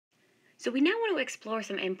So we now want to explore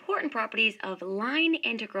some important properties of line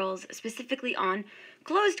integrals, specifically on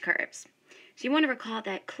closed curves. So you want to recall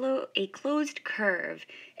that a closed curve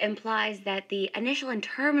implies that the initial and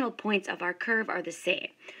terminal points of our curve are the same.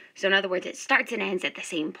 So in other words, it starts and ends at the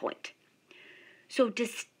same point. So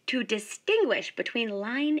to distinguish between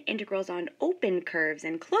line integrals on open curves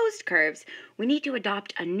and closed curves, we need to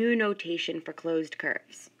adopt a new notation for closed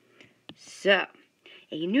curves. So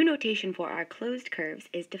a new notation for our closed curves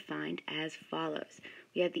is defined as follows.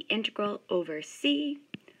 We have the integral over C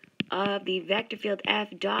of the vector field f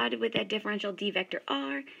dotted with that differential d vector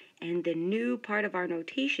r, and the new part of our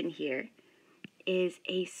notation here is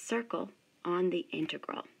a circle on the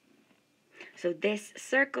integral. So this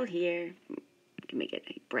circle here, we can make it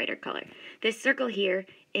a brighter color. This circle here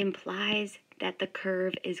implies that the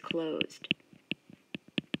curve is closed.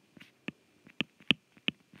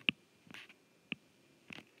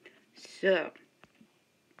 So,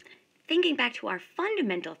 thinking back to our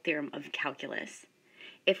fundamental theorem of calculus,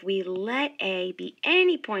 if we let A be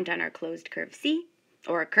any point on our closed curve C,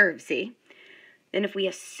 or a curve C, then if we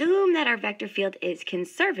assume that our vector field is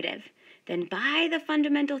conservative, then by the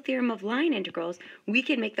fundamental theorem of line integrals, we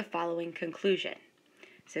can make the following conclusion.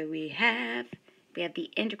 So we have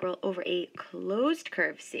the integral over a closed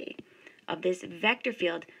curve C of this vector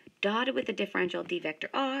field dotted with the differential d vector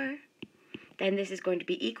r. Then this is going to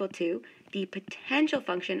be equal to the potential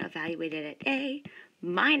function evaluated at A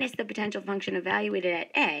minus the potential function evaluated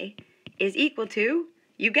at A is equal to,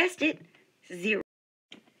 you guessed it, 0.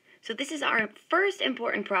 So this is our first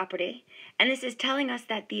important property, and this is telling us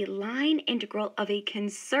that the line integral of a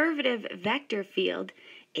conservative vector field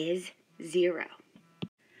is 0.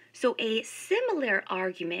 So a similar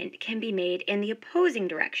argument can be made in the opposing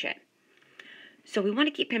direction. So we want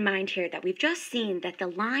to keep in mind here that we've just seen that the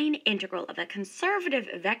line integral of a conservative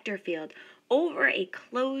vector field over a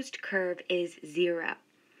closed curve is 0.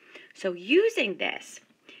 So using this,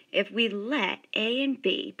 if we let A and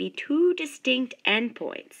B be two distinct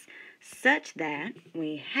endpoints such that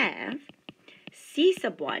we have C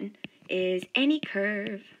sub 1 is any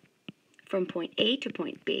curve from point A to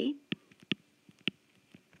point B,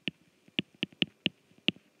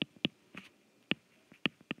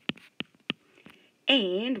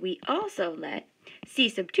 and we also let C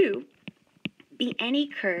sub 2 be any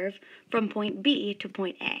curve from point B to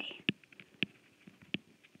point A.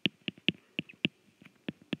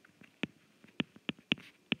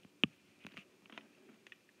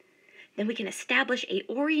 Then we can establish an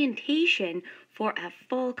orientation for a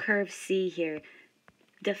full curve C here,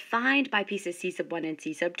 defined by pieces C sub 1 and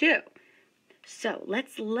C sub 2. So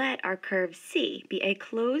let's let our curve C be a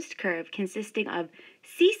closed curve consisting of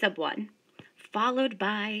C sub 1 followed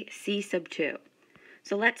by C sub 2.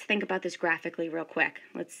 So let's think about this graphically real quick.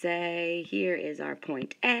 Let's say here is our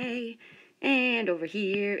point A, and over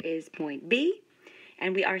here is point B.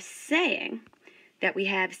 And we are saying that we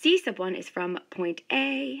have C sub 1 is from point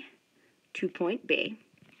A to point B.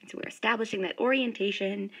 So we're establishing that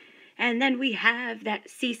orientation. And then we have that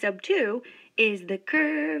C sub 2 is the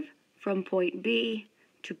curve from point B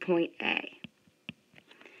to point A.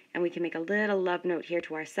 And we can make a little love note here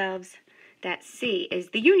to ourselves that C is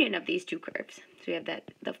the union of these two curves. So we have that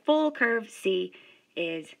the full curve C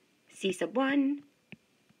is C sub 1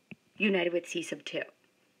 united with C sub 2.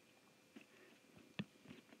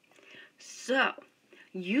 So,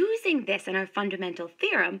 using this in our fundamental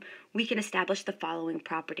theorem, we can establish the following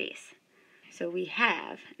properties. So we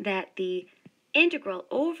have that the integral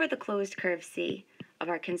over the closed curve C of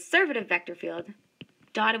our conservative vector field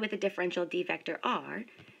dotted with a differential d vector r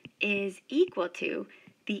is equal to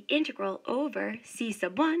the integral over C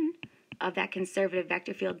sub 1 of that conservative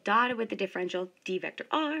vector field dotted with the differential d vector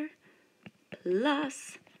r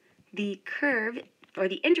plus the curve, or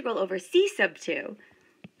the integral over C sub 2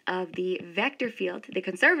 of the vector field, the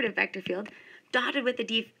conservative vector field, dotted with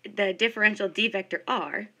the differential d vector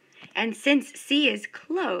r. And since C is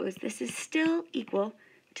closed, this is still equal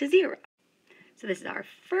to 0. So this is our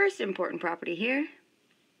first important property here.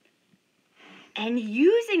 And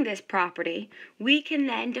using this property, we can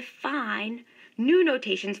then define new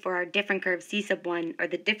notations for our different curves C sub 1, or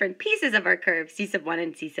the different pieces of our curve C sub 1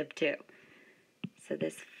 and C sub 2. So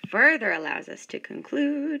this further allows us to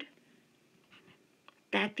conclude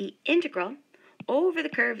that the integral over the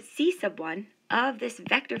curve C sub 1 of this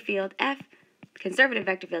vector field f, conservative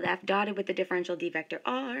vector field f dotted with the differential d vector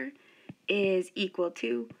r, is equal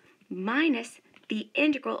to minus the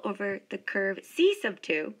integral over the curve C sub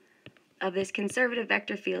 2 of this conservative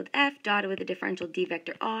vector field f dotted with the differential d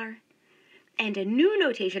vector r. And a new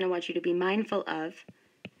notation I want you to be mindful of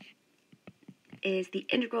is the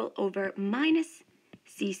integral over minus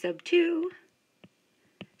c sub 2.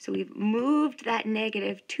 So we've moved that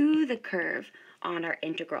negative to the curve on our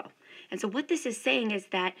integral. And so what this is saying is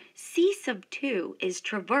that c sub 2 is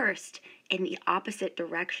traversed in the opposite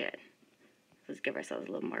direction. Let's give ourselves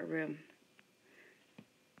a little more room.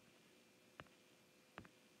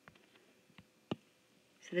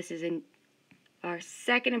 So this is our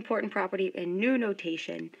second important property in new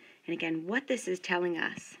notation. And again, what this is telling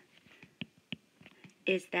us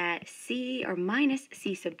is that c, or minus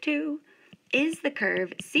c sub 2, is the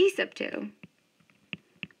curve c sub 2,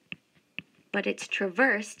 but it's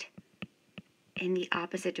traversed in the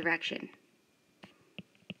opposite direction.